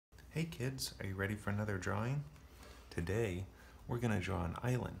Hey kids, are you ready for another drawing? Today, we're going to draw an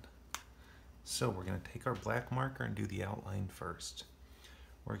island. So we're going to take our black marker and do the outline first.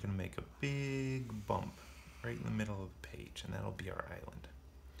 We're going to make a big bump right in the middle of the page, and that'll be our island.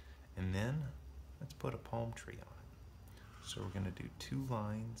 And then, let's put a palm tree on it. So we're going to do two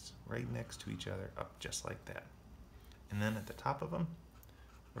lines right next to each other, up just like that. And then at the top of them,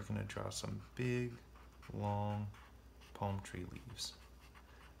 we're going to draw some big, long palm tree leaves.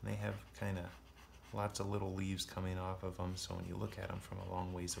 And they have kind of lots of little leaves coming off of them, so when you look at them from a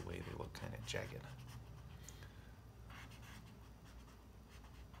long ways away, they look kind of jagged.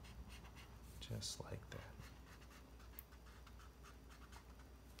 Just like that.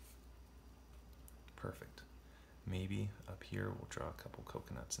 Perfect. Maybe up here we'll draw a couple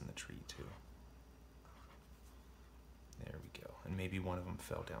coconuts in the tree too. There we go. And maybe one of them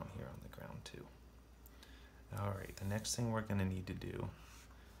fell down here on the ground too. Alright, the next thing we're going to need to do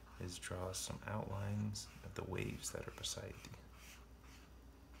is draw some outlines of the waves that are beside the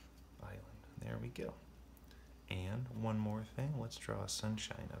island. There we go. And one more thing, let's draw a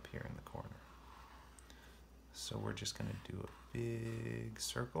sunshine up here in the corner. So we're just going to do a big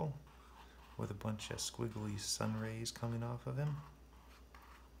circle with a bunch of squiggly sun rays coming off of him.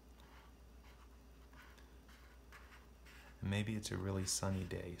 And maybe it's a really sunny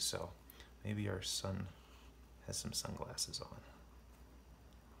day, so maybe our sun has some sunglasses on.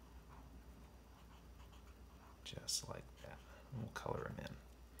 Just like that. And we'll color him in.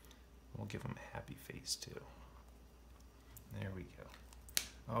 We'll give him a happy face too. There we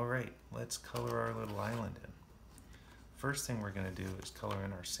go. Alright, let's color our little island in. First thing we're going to do is color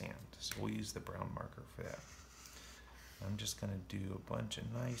in our sand. So we'll use the brown marker for that. I'm just going to do a bunch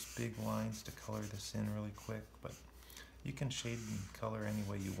of nice big lines to color this in really quick, but you can shade and color any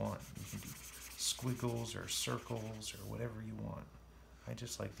way you want. You can do squiggles or circles or whatever you want. I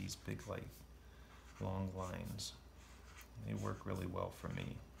just like these big, light, long lines. They work really well for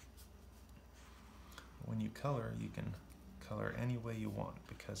me. When you color, you can color any way you want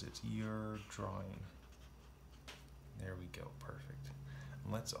because it's your drawing. There we go, perfect.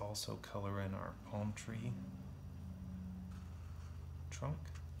 Let's also color in our palm tree trunk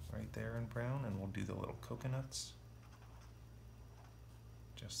right there in brown, and we'll do the little coconuts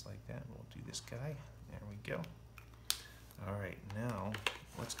just like that. We'll do this guy. There we go. Alright, now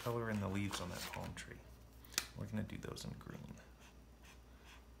let's color in the leaves on that palm tree. We're going to do those in green.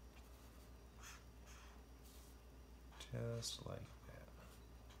 Just like that.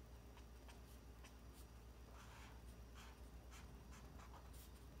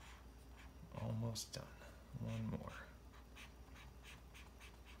 Almost done. One more.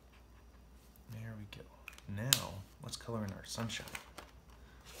 There we go. Now, let's color in our sunshine.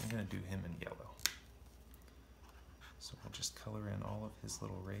 I'm going to do him in yellow. So we'll just color in all of his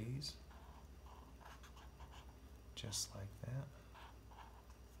little rays. Just like that.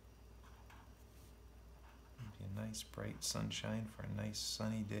 It'll be a nice bright sunshine for a nice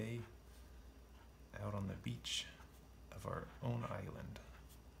sunny day out on the beach of our own island.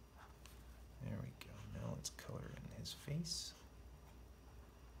 There we go. Now let's color in his face.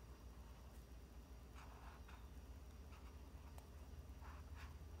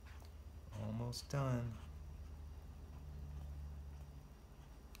 Almost done.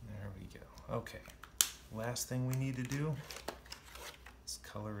 There we go. Okay. Last thing we need to do is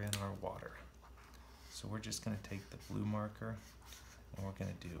color in our water. So we're just going to take the blue marker and we're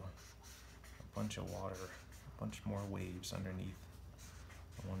going to do a bunch of water, a bunch more waves underneath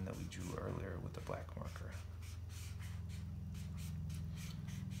the one that we drew earlier with the black marker.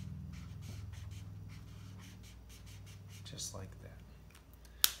 Just like that.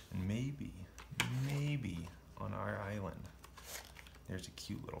 And maybe on our island there's a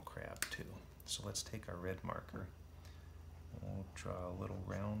cute little crab too. So let's take our red marker and we'll draw a little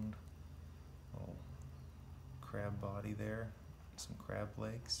round little crab body there, some crab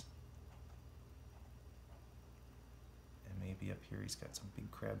legs. And maybe up here he's got some big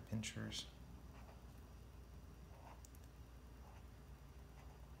crab pinchers.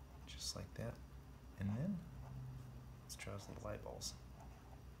 Just like that. And then let's draw his little eyeballs.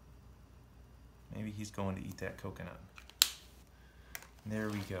 Maybe he's going to eat that coconut. There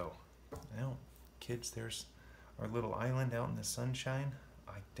we go. Now, kids, there's our little island out in the sunshine.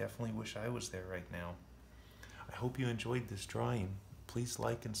 I definitely wish I was there right now. I hope you enjoyed this drawing. Please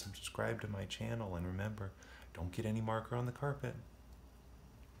like and subscribe to my channel, and remember, don't get any marker on the carpet.